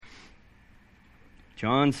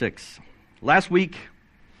John 6. Last week,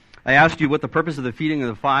 I asked you what the purpose of the feeding of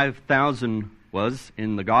the 5,000 was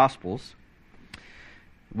in the Gospels.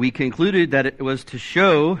 We concluded that it was to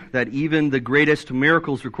show that even the greatest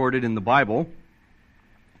miracles recorded in the Bible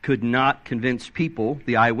could not convince people,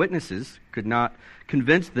 the eyewitnesses, could not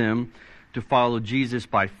convince them to follow Jesus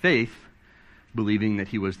by faith, believing that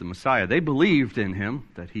he was the Messiah. They believed in him,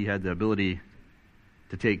 that he had the ability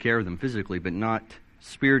to take care of them physically, but not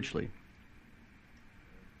spiritually.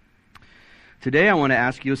 Today I want to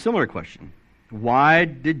ask you a similar question. Why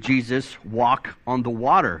did Jesus walk on the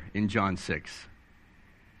water in John 6?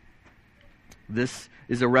 This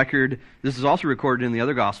is also recorded in the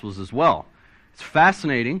other Gospels as well. It's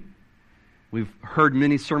fascinating. We've heard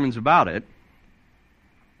many sermons about it.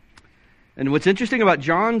 And what's interesting about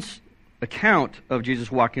John's account of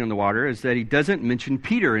Jesus walking on the water is that he doesn't mention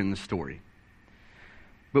Peter in the story.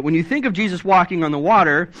 But when you think of Jesus walking on the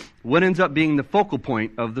water, what ends up being the focal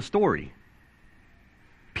point of the story?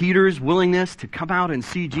 Peter's willingness to come out and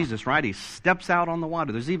see Jesus, right? He steps out on the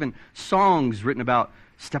water. There's even songs written about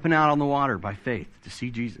stepping out on the water by faith to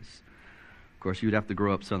see Jesus. Of course, you'd have to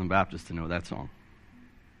grow up Southern Baptist to know that song.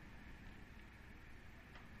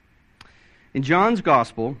 In John's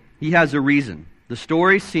gospel, he has a reason. The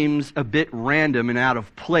story seems a bit random and out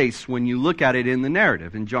of place when you look at it in the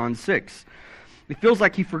narrative in John 6. It feels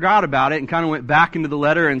like he forgot about it and kind of went back into the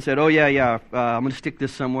letter and said, I'm going to stick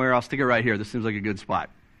this somewhere. I'll stick it right here. This seems like a good spot.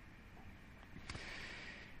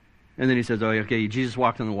 And then he says, Jesus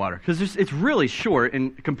walked on the water. Because it's really short,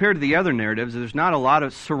 and compared to the other narratives, there's not a lot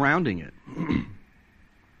of surrounding it.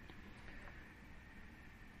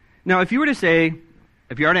 Now, if you were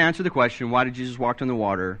to answer the question, why did Jesus walk on the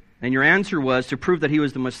water, and your answer was to prove that he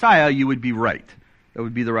was the Messiah, you would be right. That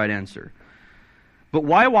would be the right answer. But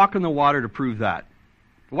why walk on the water to prove that?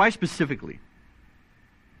 Why specifically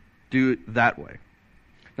do it that way?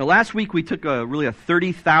 Now, last week we took a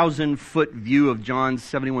 30,000-foot view of John's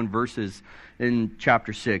 71 verses in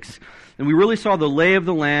chapter 6. And we really saw the lay of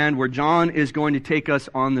the land where John is going to take us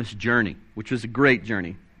on this journey, which was a great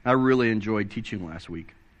journey. I really enjoyed teaching last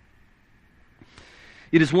week.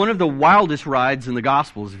 It is one of the wildest rides in the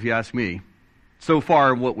Gospels, if you ask me, so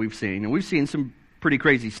far what we've seen. And we've seen some pretty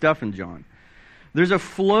crazy stuff in John. There's a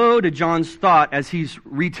flow to John's thought as he's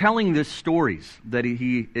retelling these stories that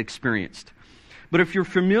he experienced. But if you're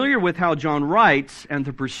familiar with how John writes and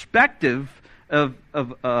the perspective of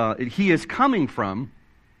he is coming from,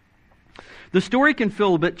 the story can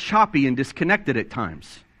feel a bit choppy and disconnected at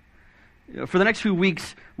times. For the next few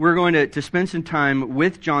weeks, we're going to spend some time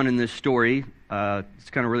with John in this story. It's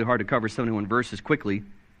kind of really hard to cover 71 verses quickly.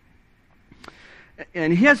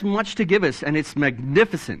 And he has much to give us, and it's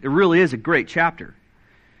magnificent. It really is a great chapter.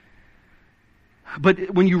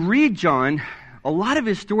 But when you read John, a lot of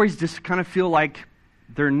his stories just kind of feel like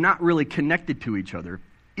they're not really connected to each other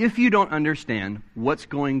if you don't understand what's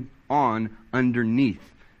going on underneath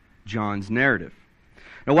John's narrative.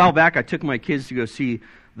 A while back, I took my kids to go see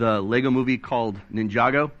the Lego movie called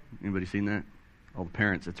Ninjago. Anybody seen that? All the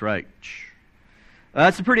parents, that's right.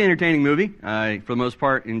 It's a pretty entertaining movie. I, for the most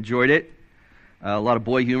part, enjoyed it. A lot of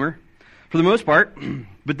boy humor, for the most part.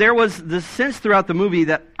 But there was this sense throughout the movie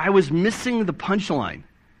that I was missing the punchline.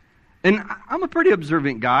 And I'm a pretty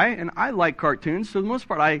observant guy, and I like cartoons, so for the most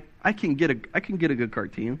part, I can get a good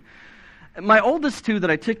cartoon. My oldest two that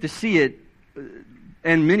I took to see it,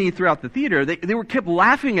 and many throughout the theater, they were kept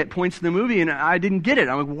laughing at points in the movie, and I didn't get it.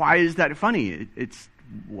 I'm like, why is that funny?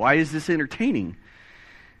 Why is this entertaining?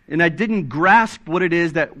 And I didn't grasp what it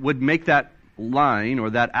is that would make that line or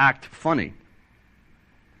that act funny.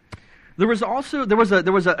 There was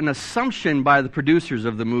an assumption by the producers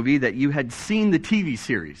of the movie that you had seen the TV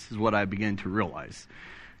series, is what I began to realize,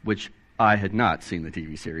 which I had not seen the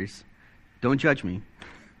TV series. Don't judge me.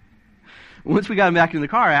 Once we got back in the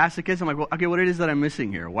car, I asked the kids, I'm like, well, okay, what it is that I'm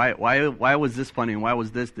missing here? Why was this funny, and why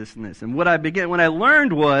was this, and this? And what I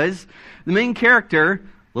learned was the main character,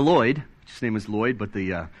 Lloyd, his name is Lloyd, but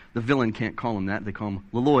the villain can't call him that. They call him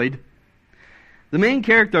Lloyd. The main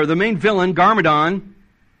character, the main villain, Garmadon,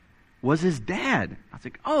 was his dad. I was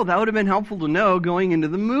like, that would have been helpful to know going into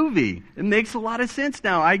the movie. It makes a lot of sense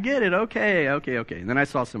now. I get it. Okay. And then I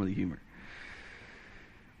saw some of the humor.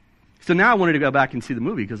 So now I wanted to go back and see the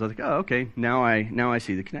movie because I was like, okay, now I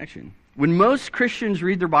see the connection. When most Christians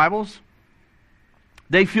read their Bibles,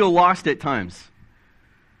 they feel lost at times.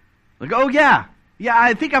 Like,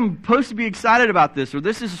 I think I'm supposed to be excited about this, or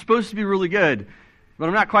this is supposed to be really good, but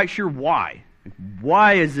I'm not quite sure why.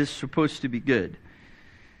 Why is this supposed to be good?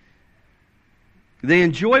 They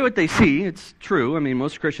enjoy what they see. It's true. I mean,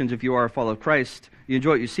 most Christians, if you are a follower of Christ, you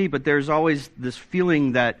enjoy what you see, but there's always this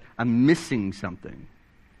feeling that I'm missing something.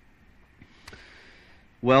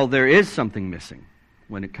 Well, there is something missing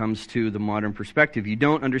when it comes to the modern perspective. You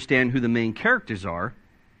don't understand who the main characters are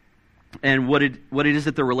and what it is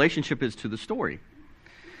that their relationship is to the story.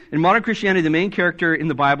 In modern Christianity, the main character in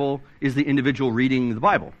the Bible is the individual reading the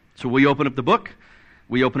Bible. So we open up the book,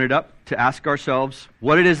 we open it up to ask ourselves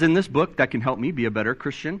what it is in this book that can help me be a better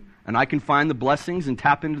Christian, and I can find the blessings and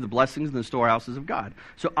tap into the blessings in the storehouses of God.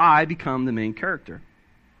 So I become the main character.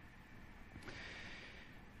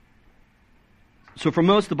 So for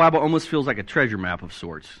most, the Bible almost feels like a treasure map of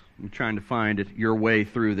sorts. You're trying to find your way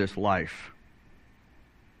through this life.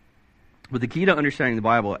 But the key to understanding the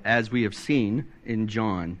Bible, as we have seen in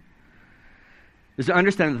John, is to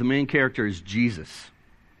understand that the main character is Jesus.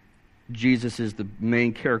 Jesus is the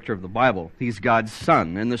main character of the Bible. He's God's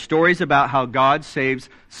Son. And the story is about how God saves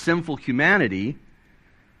sinful humanity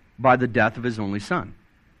by the death of His only Son.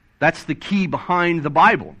 That's the key behind the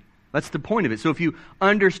Bible. That's the point of it. So if you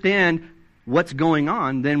understand what's going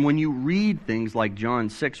on, then when you read things like John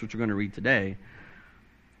 6, which we're going to read today,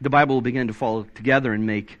 the Bible will begin to fall together and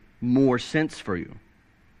make more sense for you.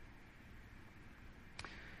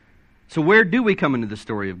 So where do we come into the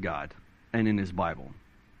story of God and in His Bible?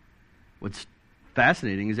 What's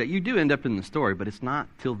fascinating is that you do end up in the story, but it's not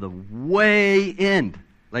till the way end.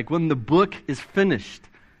 Like when the book is finished,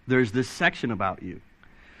 there's this section about you.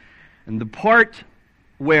 And the part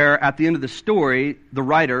where at the end of the story, the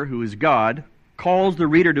writer, who is God, calls the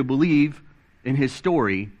reader to believe in his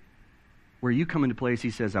story, where you come into place,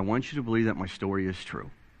 he says, I want you to believe that my story is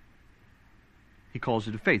true. He calls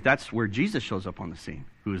you to faith. That's where Jesus shows up on the scene,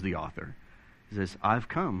 who is the author. He says, I've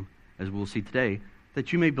come, as we'll see today,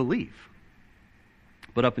 that you may believe.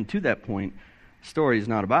 But up until that point, the story is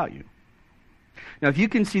not about you. Now, if you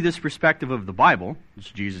can see this perspective of the Bible,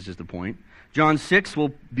 which Jesus is the point, John 6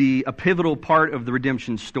 will be a pivotal part of the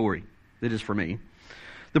redemption story. That is for me.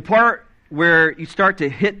 The part where you start to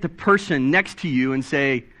hit the person next to you and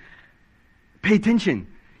say, pay attention.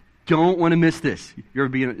 Don't want to miss this. You ever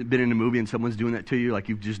been in a movie and someone's doing that to you, like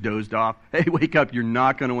you've just dozed off? Hey, wake up. You're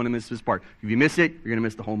not going to want to miss this part. If you miss it, you're going to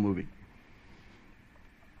miss the whole movie.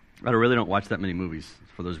 I really don't watch that many movies,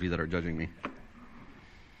 for those of you that are judging me.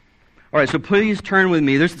 All right, so please turn with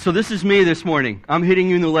me. So this is me this morning. I'm hitting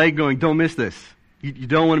you in the leg going, don't miss this. You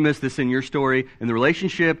don't want to miss this in your story, in the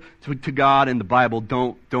relationship to God and the Bible.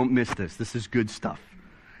 Don't miss this. This is good stuff.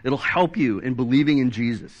 It'll help you in believing in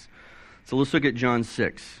Jesus. So let's look at John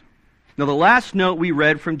 6. Now, the last note we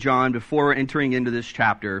read from John before entering into this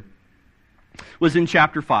chapter was in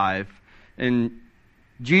chapter 5. And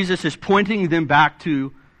Jesus is pointing them back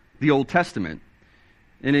to the Old Testament.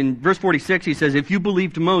 And in verse 46, he says, if you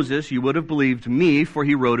believed Moses, you would have believed me, for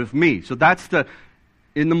he wrote of me. So that's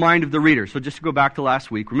in the mind of the reader. So just to go back to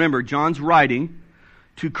last week, remember, John's writing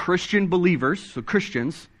to Christian believers, so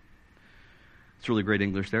Christians. It's really great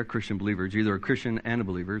English there, Christian believers. You're either a Christian and a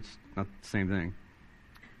believer. It's not the same thing.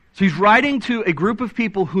 So he's writing to a group of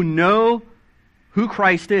people who know who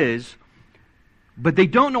Christ is, but they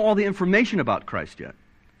don't know all the information about Christ yet.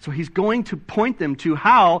 So he's going to point them to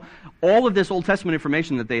how all of this Old Testament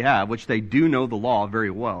information that they have, which they do know the law very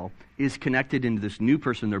well, is connected into this new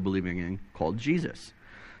person they're believing in called Jesus.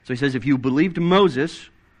 So he says, if you believed Moses,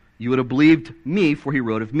 you would have believed me, for he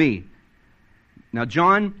wrote of me. Now,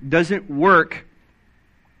 John doesn't work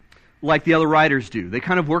like the other writers do. They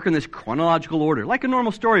kind of work in this chronological order, like a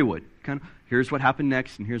normal story would. Kind of, here's what happened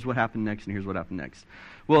next, and here's what happened next, and here's what happened next.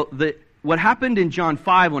 Well, what happened in John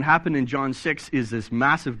 5, what happened in John 6 is this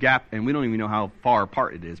massive gap, and we don't even know how far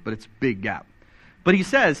apart it is, but it's a big gap. But he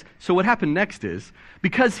says, so what happened next is,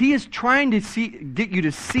 because he is trying to get you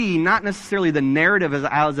to see not necessarily the narrative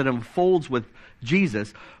as it unfolds with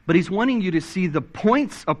Jesus, but he's wanting you to see the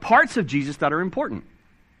parts of Jesus that are important.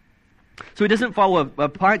 So he doesn't follow a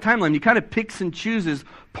timeline. He kind of picks and chooses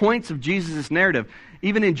points of Jesus' narrative.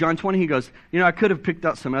 Even in John 20, he goes, I could have picked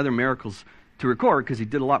out some other miracles to record because he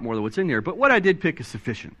did a lot more than what's in here, but what I did pick is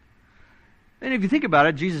sufficient. And if you think about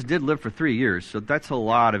it, Jesus did live for 3 years, so that's a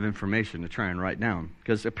lot of information to try and write down,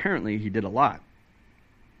 because apparently he did a lot.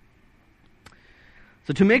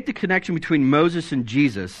 So to make the connection between Moses and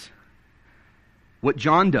Jesus, what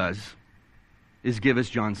John does is give us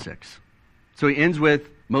John 6. So he ends with,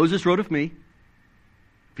 Moses wrote of me.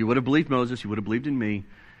 If you would have believed Moses, you would have believed in me.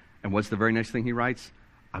 And what's the very next thing he writes?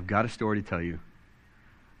 I've got a story to tell you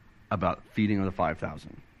about feeding of the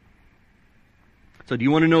 5,000. So do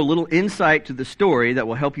you want to know a little insight to the story that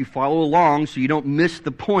will help you follow along so you don't miss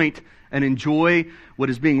the point and enjoy what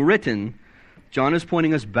is being written? John is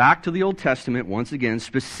pointing us back to the Old Testament once again,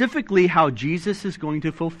 specifically how Jesus is going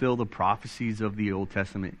to fulfill the prophecies of the Old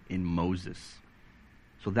Testament in Moses.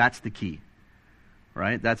 So that's the key,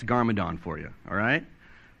 right? That's Garmadon for you, all right?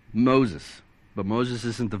 Moses. But Moses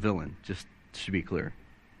isn't the villain, just to be clear.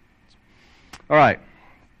 All right.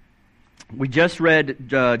 We just read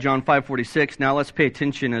John 5:46. Now let's pay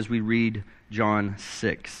attention as we read John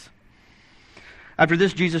 6. After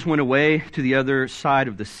this, Jesus went away to the other side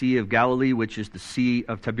of the Sea of Galilee, which is the Sea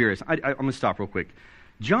of Tiberias. I'm going to stop real quick.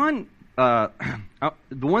 John, the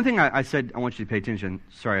one thing I said I want you to pay attention,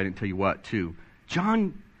 sorry I didn't tell you what, too.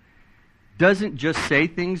 John doesn't just say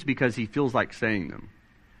things because he feels like saying them.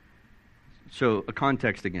 So, a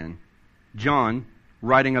context again. John,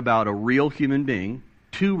 writing about a real human being,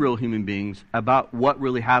 two real human beings, about what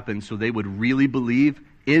really happened so they would really believe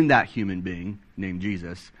in that human being named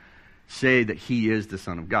Jesus, say that he is the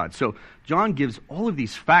Son of God. So John gives all of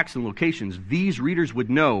these facts and locations. These readers would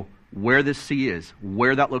know where this sea is,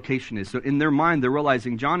 where that location is. So in their mind, they're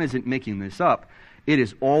realizing John isn't making this up. It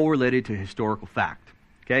is all related to historical fact.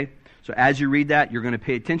 Okay? So as you read that, you're going to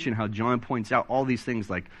pay attention how John points out all these things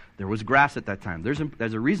like there was grass at that time. There's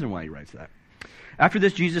a reason why he writes that. After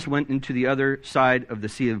this, Jesus went into the other side of the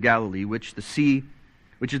Sea of Galilee, which is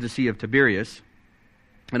the Sea of Tiberias.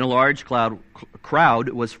 And a large crowd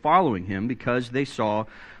was following him because they saw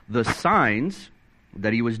the signs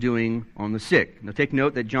that he was doing on the sick. Now take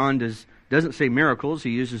note that John doesn't say miracles.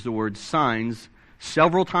 He uses the word signs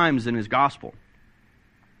several times in his gospel.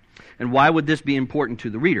 And why would this be important to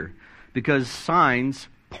the reader? Because signs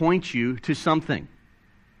point you to something.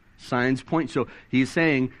 Signs point. So he's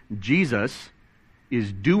saying Jesus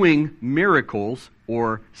is doing miracles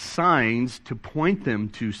or signs to point them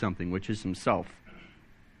to something, which is himself.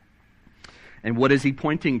 And what is he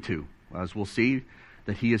pointing to? Well, as we'll see,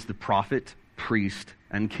 that he is the prophet, priest,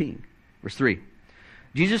 and king. Verse 3.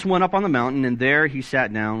 Jesus went up on the mountain, and there he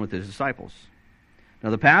sat down with his disciples.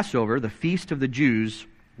 Now the Passover, the feast of the Jews,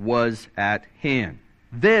 was at hand.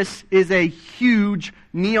 This is a huge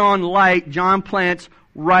neon light John plants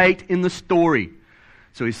right in the story.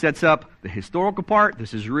 So he sets up the historical part.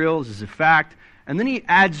 This is real. This is a fact. And then he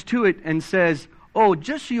adds to it and says, oh,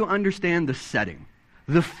 just so you understand the setting,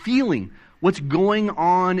 the feeling, what's going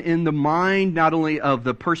on in the mind, not only of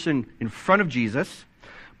the person in front of Jesus,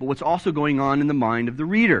 but what's also going on in the mind of the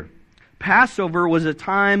reader. Passover was a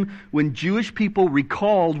time when Jewish people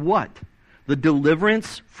recalled what? The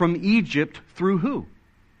deliverance from Egypt through who?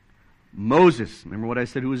 Moses. Remember what I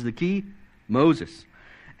said, who was the key? Moses.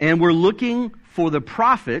 And we're looking for the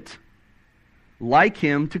prophet like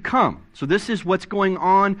him to come. So this is what's going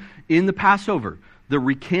on in the Passover. They're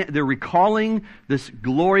recalling this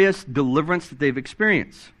glorious deliverance that they've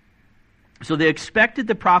experienced. So they expected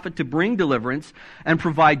the prophet to bring deliverance and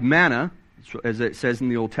provide manna, as it says in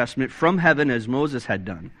the Old Testament, from heaven as Moses had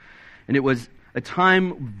done. And it was a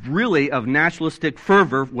time really of nationalistic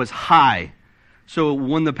fervor was high. So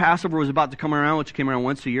when the Passover was about to come around, which came around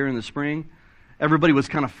once a year in the spring, everybody was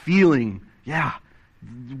kind of feeling,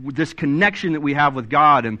 this connection that we have with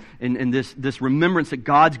God and this remembrance that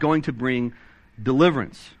God's going to bring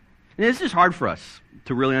deliverance. And this is hard for us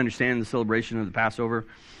to really understand the celebration of the Passover.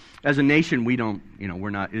 As a nation, we don't, we're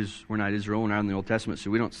not Israel, we're not in the Old Testament, so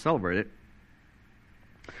we don't celebrate it.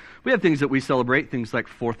 We have things that we celebrate, things like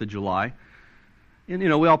 4th of July. And,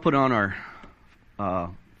 we all put on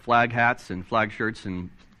our flag hats and flag shirts and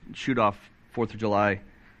shoot off 4th of July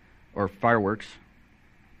or fireworks.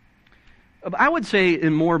 I would say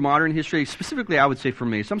in more modern history, specifically I would say for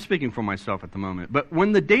me, so I'm speaking for myself at the moment, but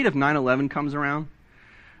when the date of 9/11 comes around,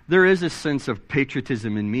 there is a sense of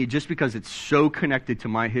patriotism in me just because it's so connected to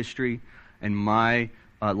my history and my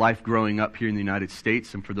life growing up here in the United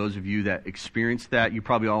States. And for those of you that experienced that, you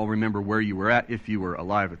probably all remember where you were at, if you were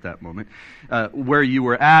alive at that moment, where you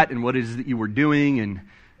were at and what it is that you were doing.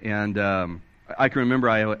 And I can remember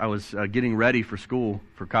I was getting ready for school,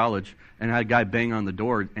 for college, and I had a guy bang on the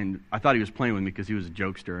door, and I thought he was playing with me because he was a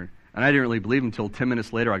jokester. And I didn't really believe him until 10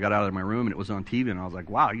 minutes later I got out of my room and it was on TV, and I was like,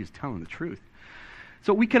 wow, he's telling the truth.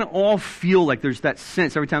 So we can all feel like there's that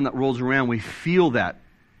sense. Every time that rolls around, we feel that.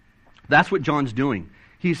 That's what John's doing.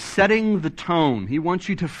 He's setting the tone. He wants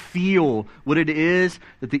you to feel what it is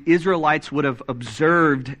that the Israelites would have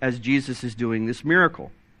observed as Jesus is doing this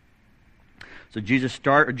miracle. So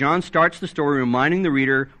John starts the story reminding the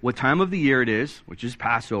reader what time of the year it is, which is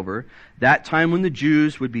Passover, that time when the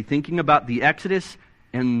Jews would be thinking about the Exodus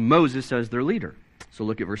and Moses as their leader. So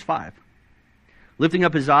look at verse 5. Lifting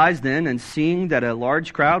up his eyes then and seeing that a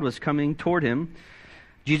large crowd was coming toward him,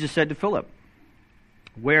 Jesus said to Philip,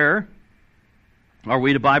 "Where are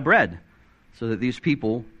we to buy bread so that these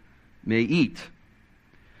people may eat.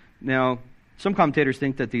 Now, some commentators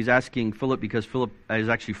think that he's asking Philip because Philip is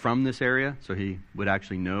actually from this area, so he would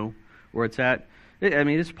actually know where it's at. I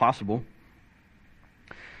mean, it's possible.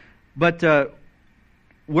 But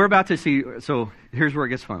we're about to see, so here's where it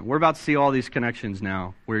gets fun. We're about to see all these connections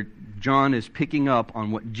now, where John is picking up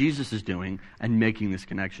on what Jesus is doing and making this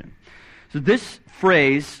connection. So this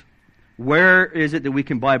phrase, where is it that we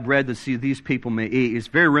can buy bread to see these people may eat, is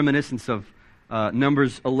very reminiscent of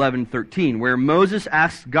Numbers 11:13, where Moses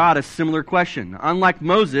asked God a similar question. Unlike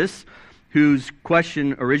Moses, whose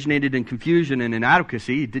question originated in confusion and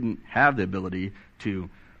inadequacy, he didn't have the ability to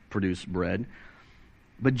produce bread.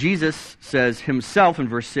 But Jesus says himself in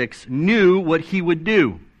verse 6 knew what he would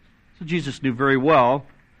do. So Jesus knew very well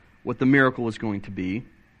what the miracle was going to be.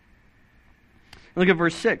 Look at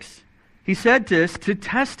verse 6. He said this to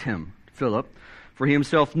test him, Philip, for he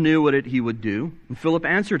himself knew what he would do. And Philip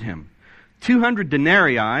answered him, 200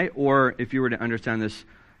 denarii, or if you were to understand this,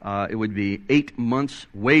 it would be 8 months'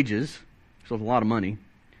 wages, so it's a lot of money,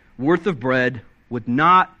 worth of bread would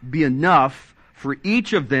not be enough for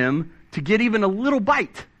each of them to get even a little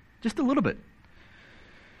bite, just a little bit.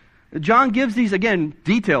 John gives these, again,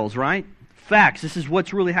 details, right? Facts. This is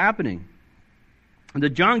what's really happening.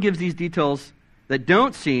 And John gives these details that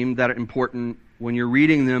don't seem that important when you're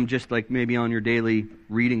reading them just like maybe on your daily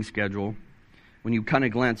reading schedule, when you kind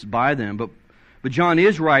of glance by them. But John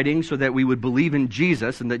is writing so that we would believe in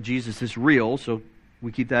Jesus and that Jesus is real, so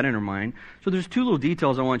we keep that in our mind. So there's two little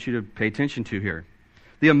details I want you to pay attention to here.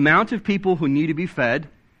 The amount of people who need to be fed,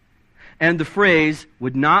 and the phrase,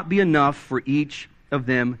 would not be enough for each of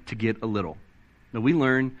them to get a little. Now we're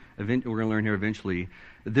going to learn here eventually,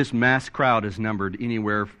 that this mass crowd is numbered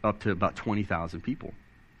anywhere up to about 20,000 people.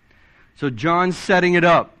 So John's setting it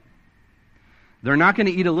up. They're not going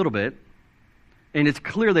to eat a little bit, and it's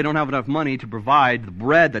clear they don't have enough money to provide the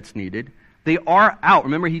bread that's needed. They are out.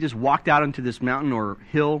 Remember, he just walked out into this mountain or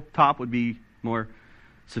hilltop would be more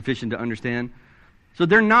sufficient to understand. So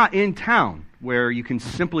they're not in town where you can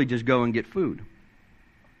simply just go and get food.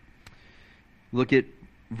 Look at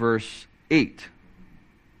verse 8.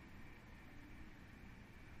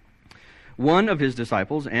 One of his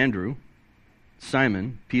disciples, Andrew,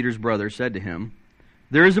 Simon, Peter's brother, said to him,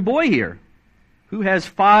 "There is a boy here who has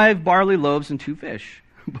 5 barley loaves and 2 fish.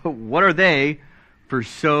 But what are they for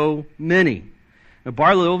so many?" Now,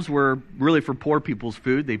 barley loaves were really for poor people's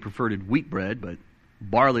food. They preferred wheat bread, but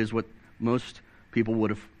barley is what most people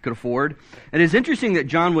could afford. And it's interesting that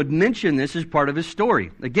John would mention this as part of his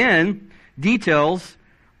story. Again, details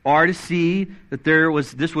are to see that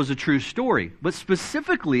this was a true story. But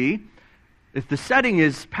specifically, if the setting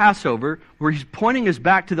is Passover, where he's pointing us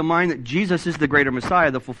back to the mind that Jesus is the greater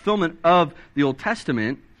Messiah, the fulfillment of the Old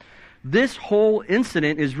Testament, this whole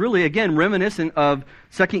incident is really, again, reminiscent of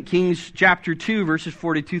 2 Kings chapter 2, verses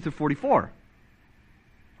 42 to 44,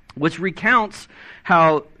 which recounts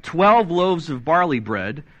how 12 loaves of barley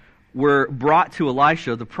bread were brought to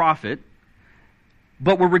Elisha, the prophet,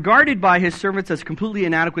 but were regarded by his servants as completely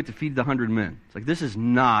inadequate to feed the 100 men. It's like, this is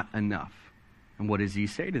not enough. And what does he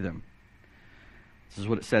say to them? This is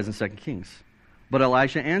what it says in 2 Kings. But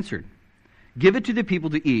Elisha answered, "Give it to the people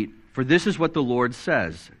to eat, for this is what the Lord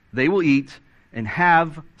says. They will eat and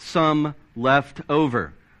have some left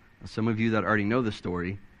over." Now, some of you that already know the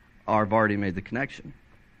story have already made the connection.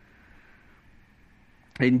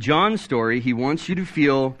 In John's story, he wants you to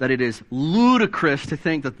feel that it is ludicrous to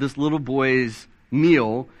think that this little boy's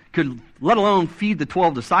meal could, let alone feed the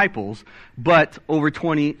 12 disciples, but over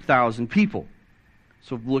 20,000 people.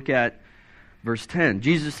 So look at verse 10.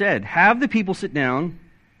 Jesus said, "Have the people sit down."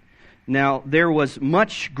 Now there was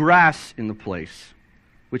much grass in the place,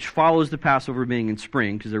 which follows the Passover being in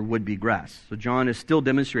spring, because there would be grass. So John is still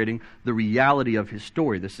demonstrating the reality of his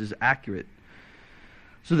story. This is accurate.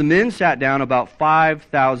 So the men sat down, about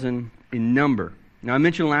 5,000 in number. Now I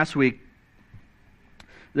mentioned last week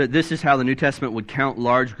that this is how the New Testament would count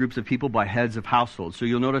large groups of people by heads of households. So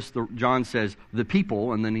you'll notice John says the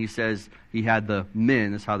people, and then he says he had the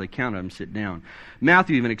men. That's how they counted them, sit down.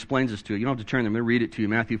 Matthew even explains this to you. You don't have to turn them. I'm going to read it to you.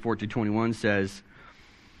 Matthew 14:21 says,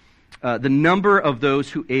 the number of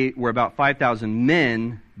those who ate were about 5,000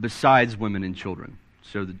 men besides women and children.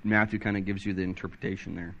 So Matthew kind of gives you the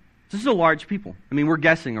interpretation there. This is a large people. I mean, we're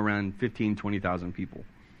guessing around 15,000, 20,000 people.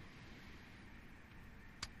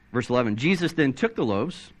 Verse 11, Jesus then took the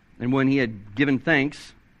loaves, and when he had given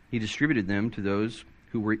thanks, he distributed them to those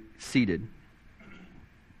who were seated.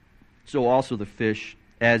 So also the fish,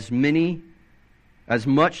 as much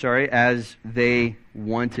as they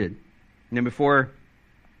wanted. Now before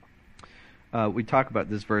we talk about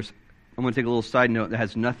this verse, I'm going to take a little side note that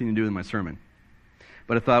has nothing to do with my sermon.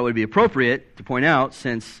 but I thought it would be appropriate to point out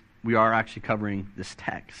since we are actually covering this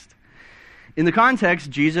text. In the context,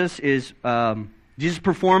 Jesus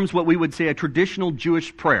performs what we would say a traditional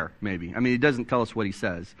Jewish prayer, maybe. I mean, he doesn't tell us what he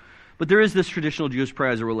says. But there is this traditional Jewish prayer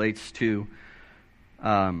as it relates to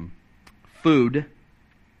food.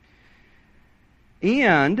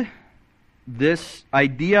 And this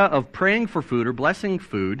idea of praying for food or blessing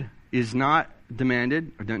food is not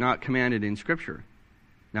demanded or not commanded in Scripture.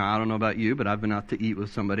 Now, I don't know about you, but I've been out to eat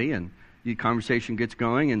with somebody, and the conversation gets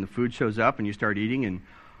going, and the food shows up, and you start eating, and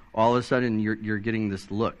all of a sudden you're getting this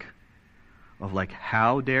look of like,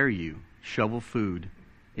 how dare you shovel food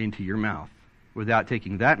into your mouth without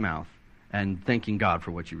taking that mouth and thanking God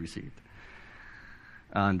for what you received.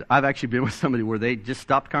 And I've actually been with somebody where they just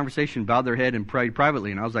stopped the conversation, bowed their head, and prayed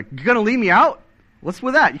privately. And I was like, you're going to leave me out? What's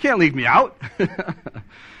with that? You can't leave me out.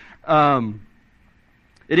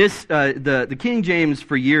 It is, the King James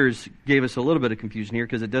for years gave us a little bit of confusion here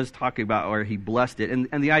because it does talk about where he blessed it.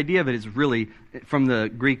 And the idea of it is really, from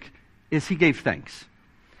the Greek, is he gave thanks.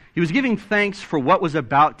 He was giving thanks for what was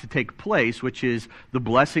about to take place, which is the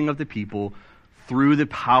blessing of the people through the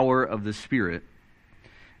power of the Spirit.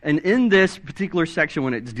 And in this particular section,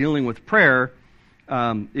 when it's dealing with prayer,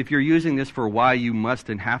 if you're using this for why you must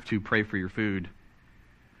and have to pray for your food,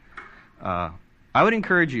 I would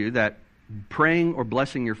encourage you that praying or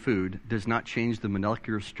blessing your food does not change the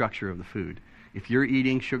molecular structure of the food. If you're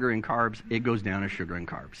eating sugar and carbs, it goes down as sugar and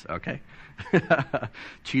carbs, okay?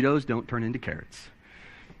 Cheetos don't turn into carrots.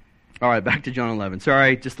 All right, back to John 11.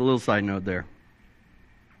 Sorry, just a little side note there.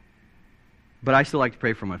 But I still like to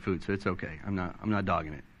pray for my food, so it's okay. I'm not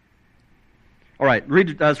dogging it. All right,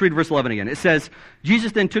 let's read verse 11 again. It says,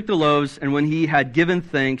 Jesus then took the loaves, and when he had given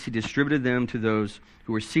thanks, he distributed them to those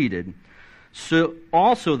who were seated. So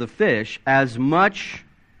also the fish, as much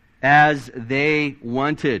as they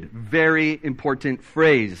wanted. Very important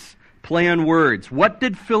phrase. Play on words. What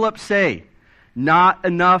did Philip say? Not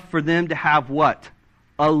enough for them to have what?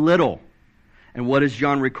 A little. And what does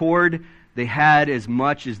John record? They had as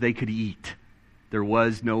much as they could eat. There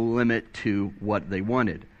was no limit to what they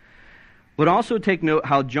wanted. But also take note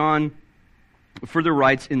how John further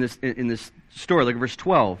writes in this story, like verse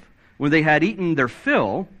 12. When they had eaten their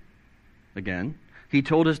fill, again, he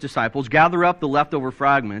told his disciples, gather up the leftover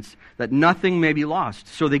fragments, that nothing may be lost.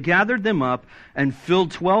 So they gathered them up and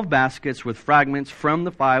filled 12 baskets with fragments from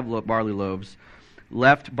the 5 barley loaves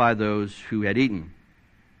left by those who had eaten.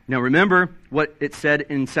 Now remember what it said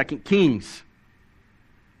in 2 Kings,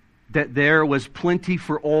 that there was plenty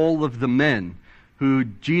for all of the men, who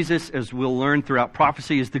Jesus, as we'll learn throughout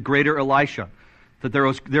prophecy, is the greater Elisha. That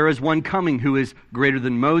there is one coming who is greater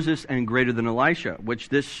than Moses and greater than Elisha, which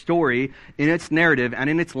this story, in its narrative and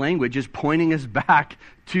in its language, is pointing us back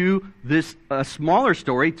to this smaller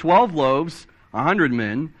story, 12 loaves, 100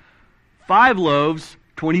 men, 5 loaves,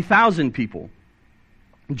 20,000 people.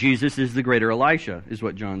 Jesus is the greater Elisha, is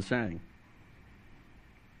what John's saying.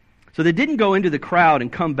 So they didn't go into the crowd and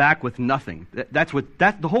come back with nothing. That's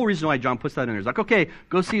the whole reason why John puts that in there. He's like, okay,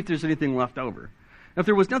 go see if there's anything left over. Now, if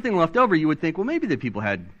there was nothing left over, you would think, well, maybe the people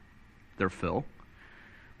had their fill.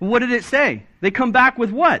 Well, what did it say? They come back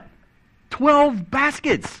with what? 12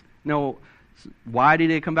 baskets. Now, why did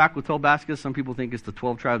they come back with 12 baskets? Some people think it's the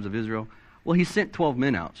 12 tribes of Israel. Well, he sent 12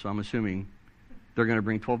 men out, so I'm assuming they're going to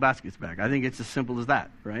bring 12 baskets back. I think it's as simple as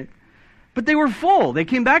that, right? But they were full. They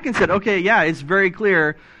came back and said, okay, yeah, it's very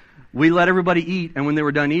clear. We let everybody eat, and when they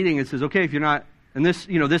were done eating, it says, okay, if you're not, and this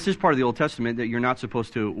is part of the Old Testament, that you're not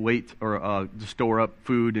supposed to wait or to store up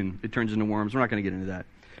food and it turns into worms. We're not going to get into that.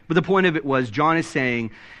 But the point of it was, John is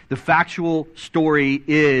saying the factual story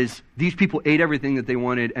is these people ate everything that they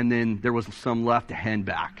wanted, and then there was some left to hand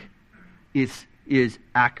back. It is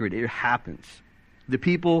accurate. It happens. The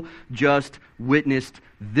people just witnessed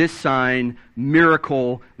this sign,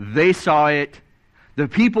 miracle. They saw it. The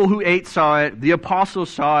people who ate saw it. The apostles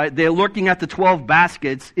saw it. They're looking at the 12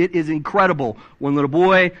 baskets. It is incredible. One little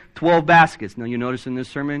boy, 12 baskets. Now you notice in this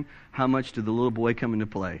sermon, how much did the little boy come into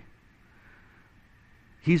play?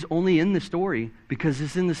 He's only in the story because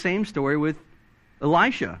it's in the same story with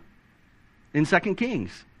Elisha in 2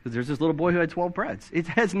 Kings. Because there's this little boy who had 12 breads. It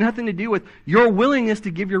has nothing to do with your willingness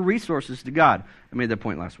to give your resources to God. I made that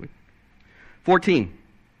point last week. 14.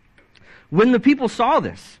 When the people saw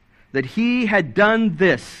this, that he had done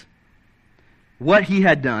this, what he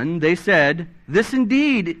had done, they said, this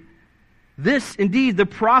indeed the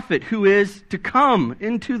prophet who is to come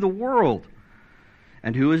into the world.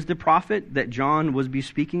 And who is the prophet that John was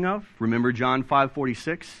speaking of? Remember John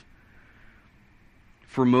 5:46?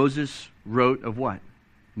 For Moses wrote of what?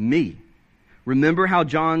 Me. Remember how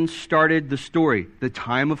John started the story, the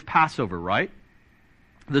time of Passover, right?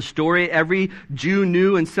 the story every Jew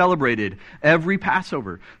knew and celebrated every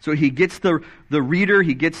Passover. So he gets the reader,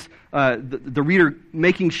 he gets the reader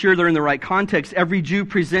making sure they're in the right context. Every Jew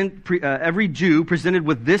presented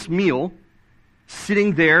with this meal,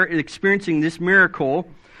 sitting there experiencing this miracle,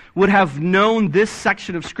 would have known this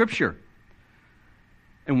section of Scripture.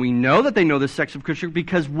 And we know that they know this section of Scripture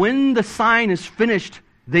because when the sign is finished,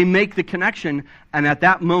 they make the connection, and at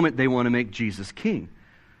that moment they want to make Jesus king.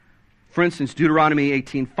 For instance, Deuteronomy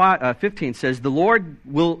 18:15 says, "The Lord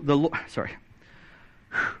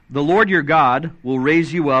your God will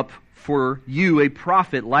raise you up for you a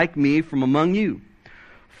prophet like me from among you,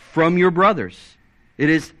 from your brothers. It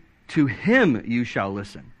is to him you shall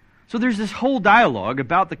listen." So there's this whole dialogue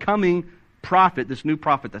about the coming prophet, this new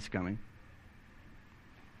prophet that's coming.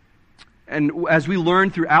 And as we learn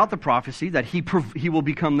throughout the prophecy that he will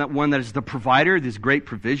become that one that is the provider, these great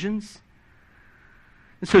provisions.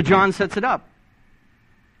 And so John sets it up.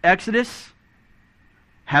 Exodus,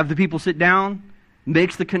 have the people sit down,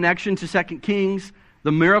 makes the connection to 2 Kings,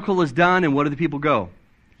 the miracle is done, and what do the people go?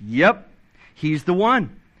 Yep, he's the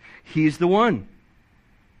one. He's the one.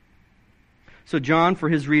 So John, for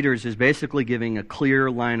his readers, is basically giving a clear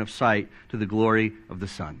line of sight to the glory of the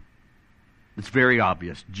Son. It's very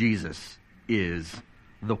obvious. Jesus is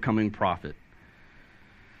the coming prophet.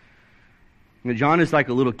 And John is like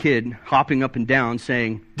a little kid hopping up and down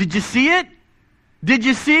saying, "Did you see it? Did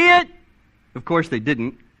you see it?" Of course they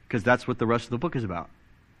didn't, because that's what the rest of the book is about.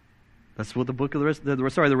 That's what the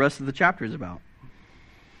rest of the chapter is about.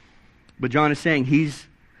 But John is saying he's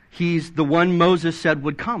the one Moses said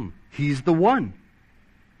would come. He's the one.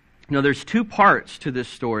 Now there's two parts to this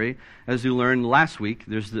story, as we learned last week.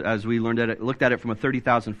 As we looked at it from a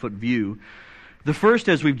 30,000-foot view. The first,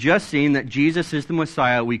 as we've just seen, that Jesus is the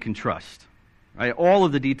Messiah we can trust. Right? All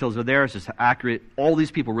of the details are there. It's just accurate. All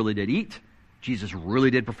these people really did eat. Jesus really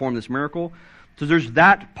did perform this miracle. So there's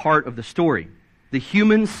that part of the story. The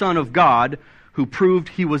human Son of God who proved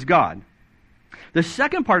he was God. The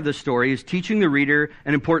second part of the story is teaching the reader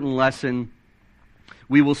an important lesson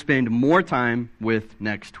we will spend more time with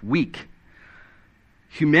next week.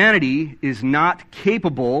 Humanity is not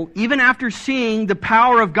capable, even after seeing the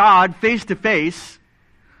power of God face to face,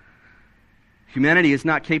 humanity is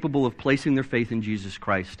not capable of placing their faith in Jesus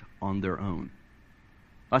Christ on their own.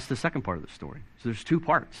 That's the second part of the story. So there's two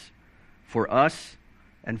parts, for us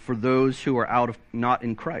and for those who are not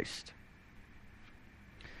in Christ.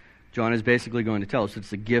 John is basically going to tell us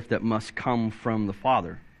it's a gift that must come from the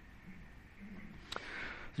Father.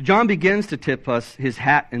 So John begins to tip us his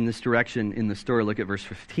hat in this direction in the story. Look at verse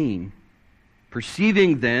 15.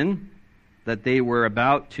 "Perceiving then that they were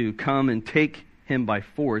about to come and take him by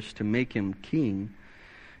force to make him king,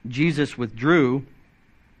 Jesus withdrew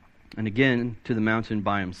and again to the mountain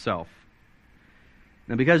by himself."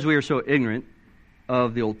 Now, because we are so ignorant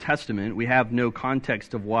of the Old Testament, we have no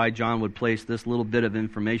context of why John would place this little bit of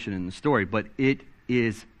information in the story, but it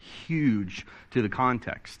is huge to the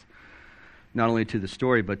context, not only to the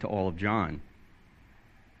story, but to all of John.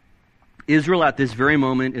 Israel at this very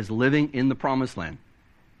moment is living in the Promised Land.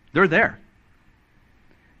 They're there.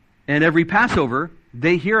 And every Passover,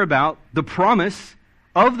 they hear about the promise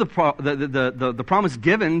of the promise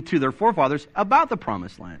given to their forefathers about the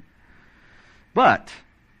Promised Land. But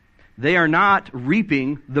they are not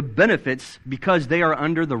reaping the benefits because they are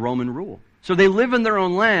under the Roman rule. So they live in their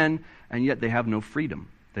own land, and yet they have no freedom.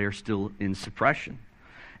 They are still in suppression.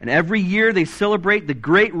 And every year they celebrate the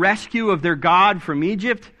great rescue of their God from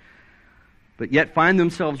Egypt, but yet find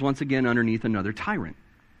themselves once again underneath another tyrant.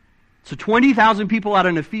 So 20,000 people out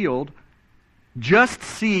in a field just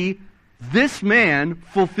see this man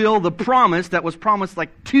fulfill the promise that was promised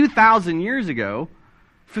like 2,000 years ago,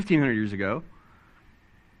 1,500 years ago,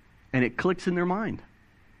 and it clicks in their mind.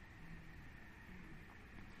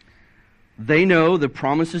 They know the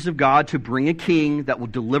promises of God to bring a king that will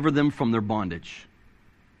deliver them from their bondage.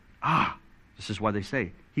 This is why they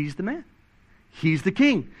say, he's the man. He's the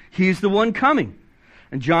king. He's the one coming.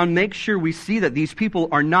 And John makes sure we see that these people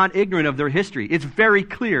are not ignorant of their history. It's very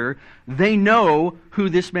clear they know who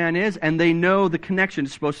this man is, and they know the connection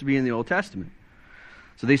is supposed to be in the Old Testament.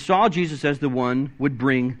 So they saw Jesus as the one would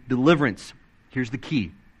bring deliverance. Here's the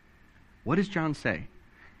key. What does John say?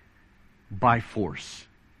 By force.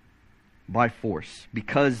 By force.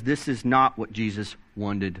 Because this is not what Jesus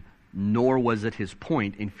wanted, nor was it his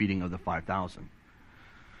point in feeding of the 5,000.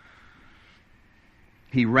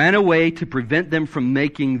 He ran away to prevent them from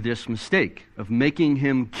making this mistake of making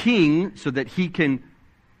him king so that he can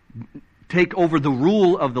take over the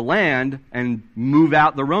rule of the land and move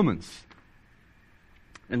out the Romans.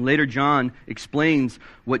 And later John explains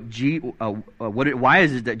why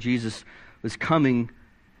is it that Jesus was coming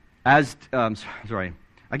as... sorry,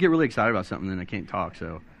 I get really excited about something and I can't talk,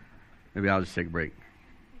 so maybe I'll just take a break.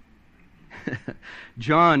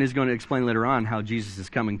 John is going to explain later on how Jesus is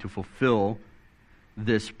coming to fulfill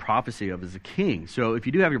this prophecy of as a king. So if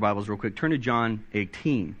you do have your Bibles real quick, turn to John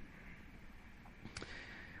 18.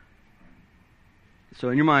 So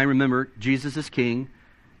in your mind, remember, Jesus is king.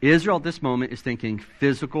 Israel at this moment is thinking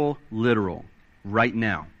physical, literal, right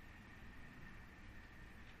now.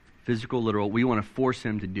 Physical, literal. We want to force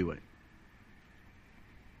him to do it.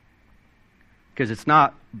 Because it's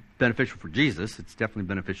not beneficial for Jesus, it's definitely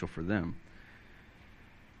beneficial for them.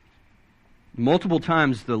 Multiple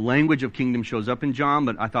times the language of kingdom shows up in John,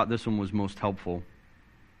 but I thought this one was most helpful.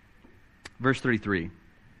 Verse 33.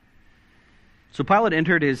 So Pilate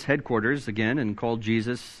entered his headquarters again and called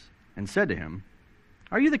Jesus and said to him,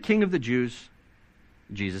 "Are you the king of the Jews?"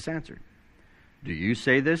 Jesus answered, "Do you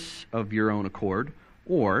say this of your own accord,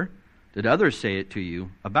 or did others say it to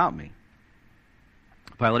you about me?"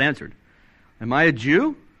 Pilate answered, "Am I a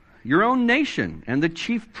Jew? Your own nation and the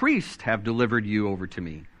chief priest have delivered you over to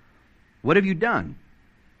me. What have you done?"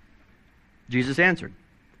 Jesus answered,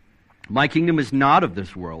 "My kingdom is not of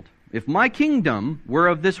this world. If my kingdom were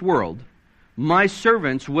of this world, my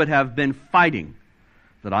servants would have been fighting,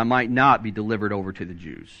 that I might not be delivered over to the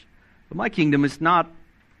Jews. But my kingdom is not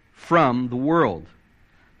from the world."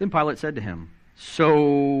 Then Pilate said to him,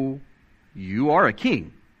 "So you are a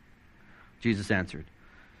king?" Jesus answered,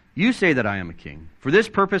 "You say that I am a king. For this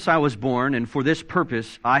purpose I was born, and for this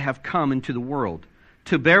purpose I have come into the world,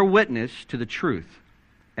 to bear witness to the truth.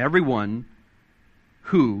 Everyone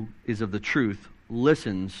who is of the truth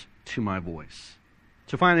listens to my voice."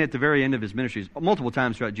 So finally, at the very end of his ministry, multiple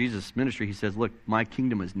times throughout Jesus' ministry, he says, look, my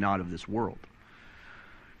kingdom is not of this world.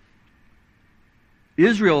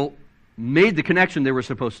 Israel made the connection they were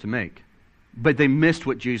supposed to make, but they missed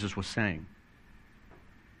what Jesus was saying.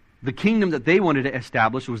 The kingdom that they wanted to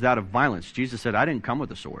establish was that of violence. Jesus said, I didn't come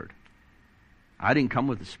with a sword. I didn't come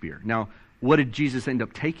with a spear. Now, what did Jesus end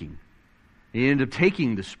up taking? He ended up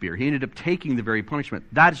taking the spear. He ended up taking the very punishment.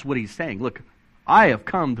 That's what he's saying. Look, I have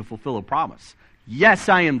come to fulfill a promise. Yes,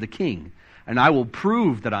 I am the king, and I will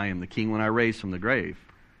prove that I am the king when I rise from the grave.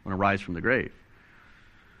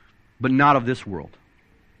 But not of this world.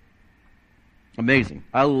 Amazing.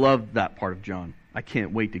 I love that part of John. I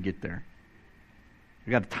can't wait to get there. I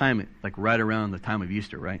got to time it like right around the time of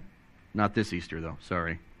Easter, right? Not this Easter, though.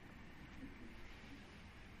 Sorry.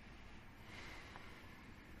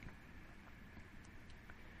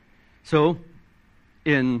 So,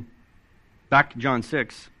 back to John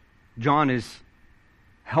 6, John is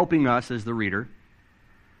helping us as the reader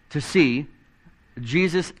to see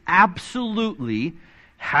Jesus absolutely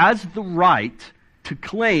has the right to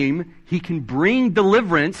claim he can bring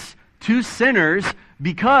deliverance to sinners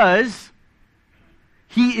because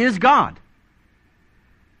he is God.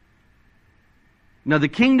 Now, the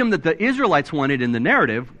kingdom that the Israelites wanted in the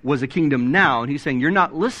narrative was a kingdom now, and he's saying, you're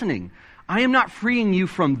not listening. I am not freeing you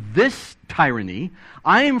from this tyranny.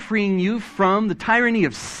 I am freeing you from the tyranny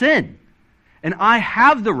of sin. And I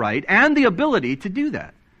have the right and the ability to do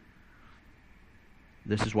that.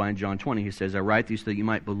 This is why in John 20 he says, I write these so that you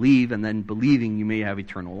might believe, and then believing you may have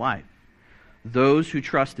eternal life. Those who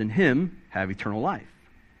trust in him have eternal life.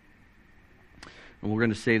 And we're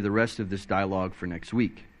going to save the rest of this dialogue for next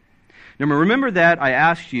week. Now remember that I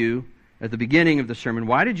asked you at the beginning of the sermon,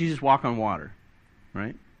 why did Jesus walk on water?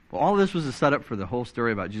 Right? Well, all of this was a setup for the whole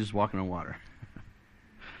story about Jesus walking on water.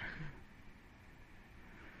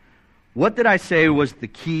 What did I say was the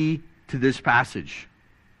key to this passage?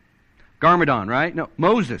 Garmadon, right? No,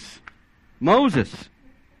 Moses.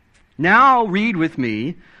 Now read with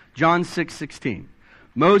me John 6:16.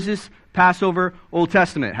 Moses, Passover, Old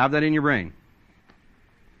Testament. Have that in your brain.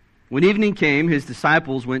 When evening came, his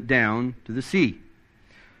disciples went down to the sea,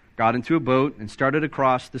 got into a boat, and started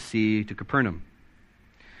across the sea to Capernaum.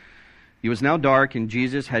 It was now dark, and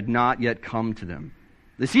Jesus had not yet come to them.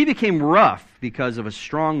 The sea became rough because of a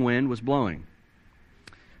strong wind was blowing.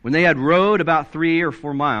 When they had rowed about 3 or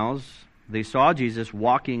 4 miles, they saw Jesus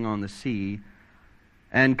walking on the sea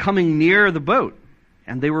and coming near the boat,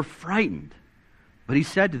 and they were frightened. But he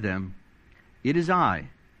said to them, "It is I.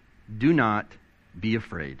 Do not be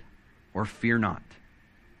afraid," or fear not.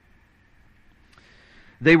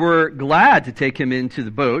 They were glad to take him into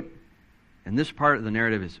the boat, and this part of the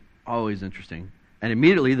narrative is always interesting. And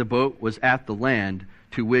immediately the boat was at the land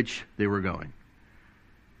to which they were going.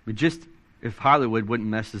 But just, if Hollywood wouldn't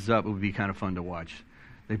mess this up, it would be kind of fun to watch.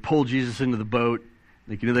 They pull Jesus into the boat,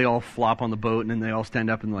 they all flop on the boat, and then they all stand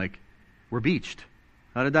up and we're beached.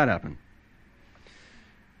 How did that happen?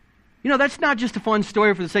 You know, that's not just a fun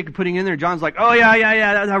story for the sake of putting it in there. John's like, oh,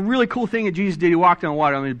 yeah, that's a really cool thing that Jesus did. He walked on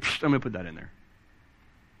water. I'm going to put that in there.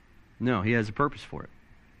 No, he has a purpose for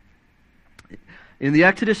it. In the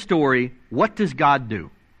Exodus story, what does God do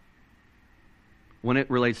when it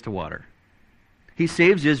relates to water? He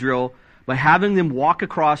saves Israel by having them walk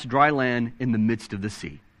across dry land in the midst of the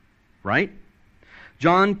sea. Right?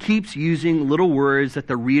 John keeps using little words that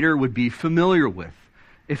the reader would be familiar with.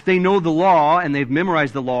 If they know the law and they've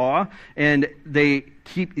memorized the law and they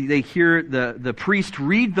hear the priest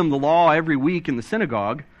read them the law every week in the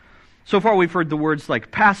synagogue. So far we've heard the words like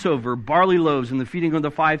Passover, barley loaves, and the feeding of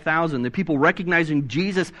the 5,000. The people recognizing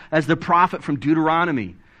Jesus as the prophet from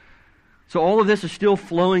Deuteronomy. So all of this is still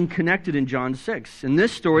flowing connected in John 6. In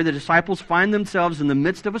this story, the disciples find themselves in the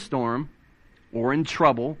midst of a storm or in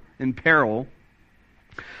trouble, in peril.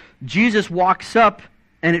 Jesus walks up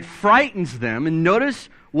and it frightens them. And notice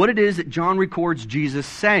what it is that John records Jesus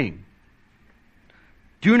saying.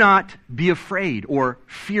 Do not be afraid, or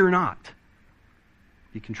fear not.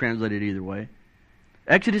 You can translate it either way.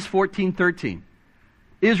 Exodus 14:13.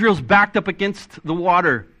 Israel's backed up against the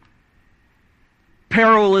water.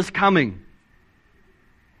 Peril is coming.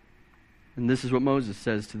 And this is what Moses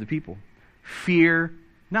says to the people. Fear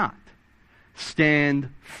not.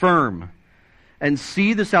 Stand firm and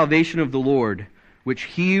see the salvation of the Lord, which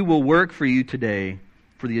he will work for you today.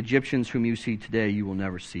 For the Egyptians whom you see today, you will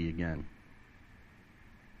never see again.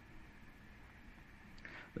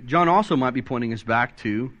 But John also might be pointing us back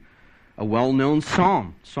to a well-known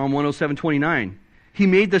psalm, Psalm 107:29. He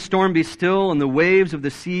made the storm be still, and the waves of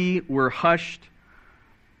the sea were hushed.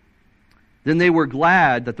 Then they were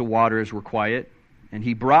glad that the waters were quiet, and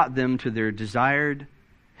he brought them to their desired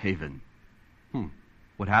haven.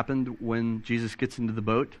 What happened when Jesus gets into the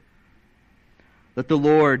boat?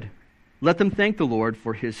 Let them thank the Lord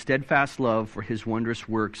for his steadfast love, for his wondrous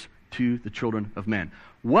works to the children of men.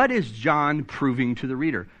 What is John proving to the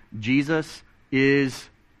reader? Jesus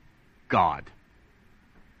is God.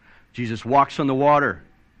 Jesus walks on the water.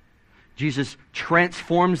 Jesus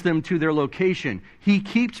transforms them to their location. He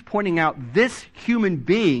keeps pointing out this human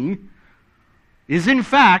being is in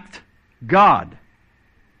fact God.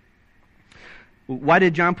 Why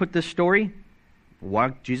did John put this story?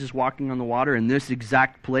 Jesus walking on the water in this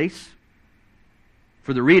exact place?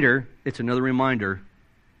 For the reader, it's another reminder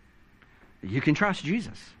that you can trust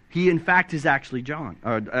Jesus. He, in fact, is actually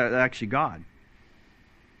God.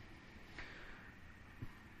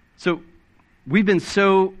 So, we've been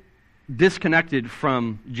so disconnected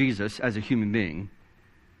from Jesus as a human being.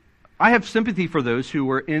 I have sympathy for those who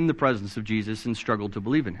were in the presence of Jesus and struggled to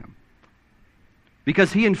believe in him.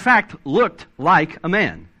 Because he, in fact, looked like a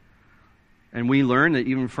man. And we learn that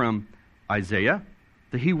even from Isaiah,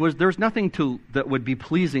 that there's nothing that would be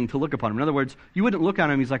pleasing to look upon him. In other words, you wouldn't look at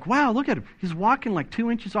him, he's like, wow, look at him. He's walking like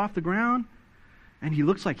 2 inches off the ground, and he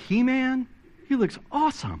looks like He-Man. He looks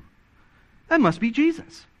awesome. That must be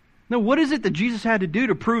Jesus. Now, what is it that Jesus had to do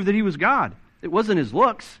to prove that he was God? It wasn't his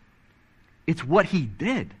looks. It's what he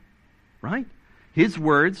did, right? His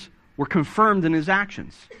words were confirmed in his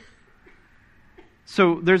actions.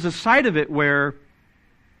 So there's a side of it where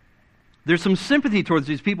there's some sympathy towards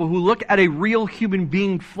these people who look at a real human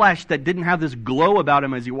being flesh that didn't have this glow about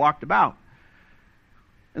him as he walked about.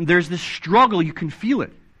 And there's this struggle, you can feel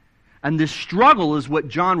it. And this struggle is what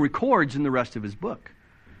John records in the rest of his book.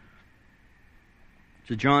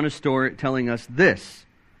 So John is telling us this,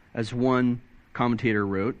 as one commentator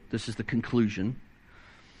wrote. This is the conclusion.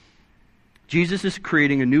 Jesus is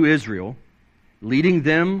creating a new Israel, leading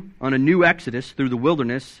them on a new exodus through the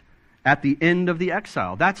wilderness at the end of the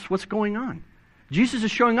exile. That's what's going on. Jesus is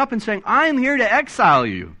showing up and saying, I am here to exile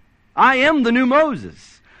you. I am the new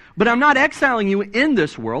Moses. But I'm not exiling you in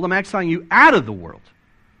this world. I'm exiling you out of the world.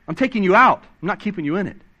 I'm taking you out. I'm not keeping you in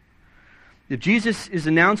it. If Jesus is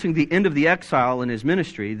announcing the end of the exile in his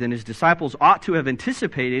ministry, then his disciples ought to have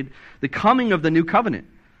anticipated the coming of the new covenant,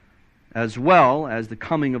 as well as the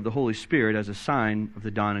coming of the Holy Spirit as a sign of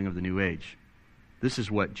the dawning of the new age. This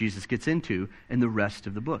is what Jesus gets into in the rest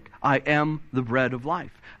of the book. I am the bread of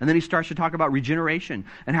life. And then he starts to talk about regeneration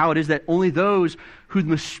and how it is that only those whom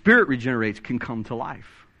the Spirit regenerates can come to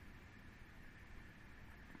life.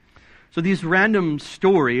 So these random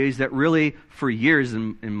stories that really, for years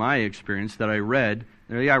in my experience that I read,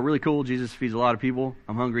 they're really cool. Jesus feeds a lot of people.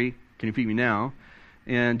 I'm hungry. Can you feed me now?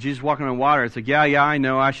 And Jesus walking on water, it's like, yeah, I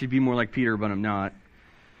know I should be more like Peter, but I'm not.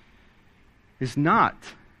 It's not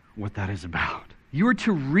what that is about. You are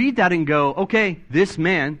to read that and go, okay, this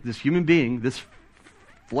man, this human being, this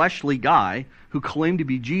fleshly guy who claimed to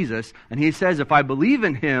be Jesus, and he says, if I believe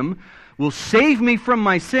in him, will save me from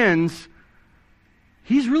my sins,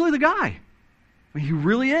 he's really the guy. I mean, he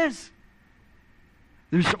really is.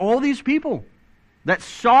 There's all these people that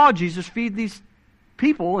saw Jesus feed these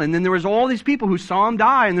people, and then there was all these people who saw him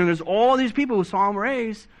die, and then there's all these people who saw him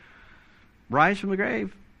rise from the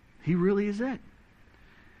grave. He really is it.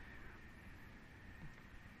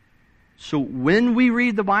 So when we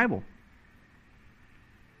read the Bible,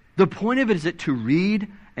 the point of it is that to read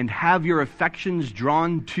and have your affections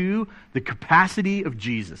drawn to the capacity of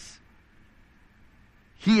Jesus.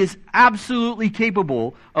 He is absolutely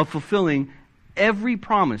capable of fulfilling every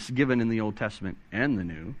promise given in the Old Testament and the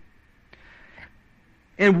New.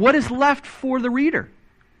 And what is left for the reader?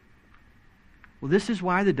 Well, this is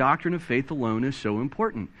why the doctrine of faith alone is so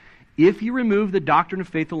important. If you remove the doctrine of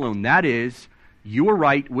faith alone, that is, you are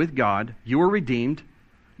right with God, you are redeemed,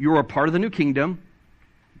 you are a part of the new kingdom,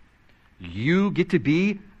 you get to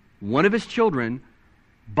be one of his children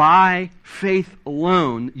by faith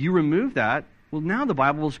alone. You remove that, well, now the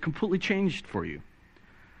Bible is completely changed for you.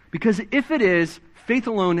 Because if it is faith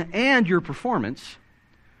alone and your performance,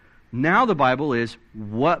 now the Bible is,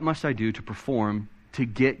 what must I do to perform to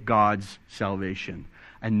get God's salvation?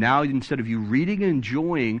 And now instead of you reading and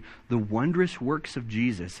enjoying the wondrous works of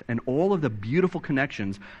Jesus and all of the beautiful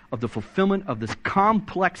connections of the fulfillment of this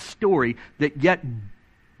complex story that yet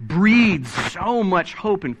breeds so much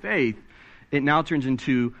hope and faith, it now turns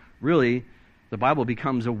into, really, the Bible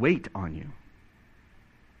becomes a weight on you.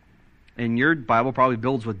 And your Bible probably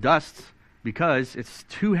builds with dust because it's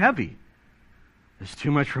too heavy. There's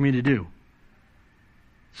too much for me to do.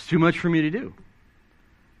 It's too much for me to do.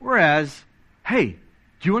 Whereas, hey,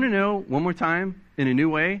 do you want to know one more time in a new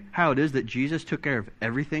way how it is that Jesus took care of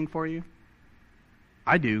everything for you?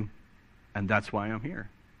 I do, and that's why I'm here.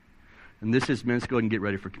 And this is, let's go ahead and get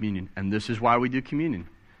ready for communion. And this is why we do communion.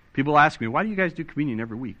 People ask me, why do you guys do communion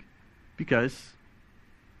every week? Because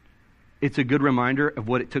it's a good reminder of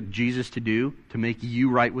what it took Jesus to do to make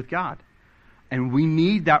you right with God. And we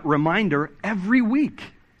need that reminder every week.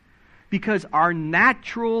 Because our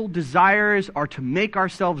natural desires are to make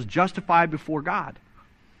ourselves justified before God.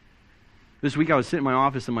 This week I was sitting in my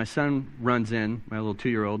office and my son runs in, my little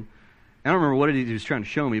 2-year-old. I don't remember what it is he was trying to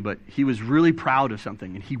show me, but he was really proud of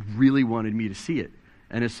something and he really wanted me to see it.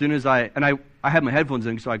 And as soon as I had my headphones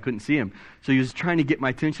in so I couldn't see him. So he was trying to get my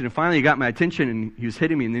attention, and finally he got my attention and he was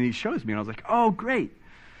hitting me, and then he shows me and I was like, oh, great.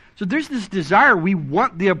 So there's this desire, we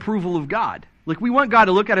want the approval of God. Like we want God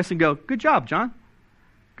to look at us and go, good job, John.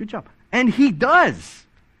 Good job. And he does.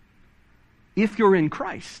 If you're in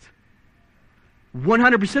Christ.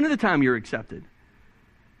 100% of the time you're accepted.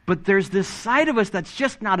 But there's this side of us that's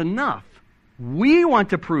just not enough. We want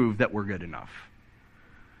to prove that we're good enough.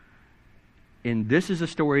 And this is a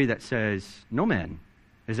story that says, no man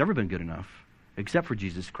has ever been good enough except for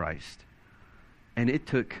Jesus Christ. And it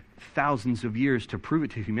took thousands of years to prove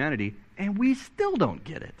it to humanity, and we still don't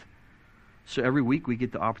get it. So every week we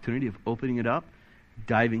get the opportunity of opening it up,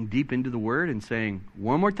 diving deep into the Word and saying,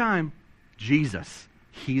 one more time, Jesus,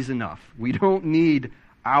 He's enough. We don't need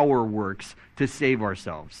our works to save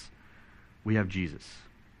ourselves. We have Jesus.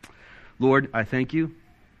 Lord, I thank you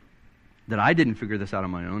that I didn't figure this out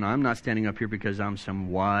on my own. I'm not standing up here because I'm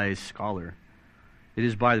some wise scholar. It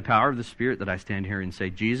is by the power of the Spirit that I stand here and say,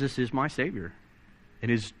 Jesus is my Savior.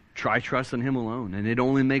 I trust in Him alone. And it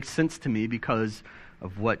only makes sense to me because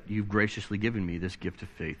of what you've graciously given me, this gift of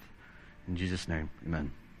faith. In Jesus' name,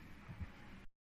 amen.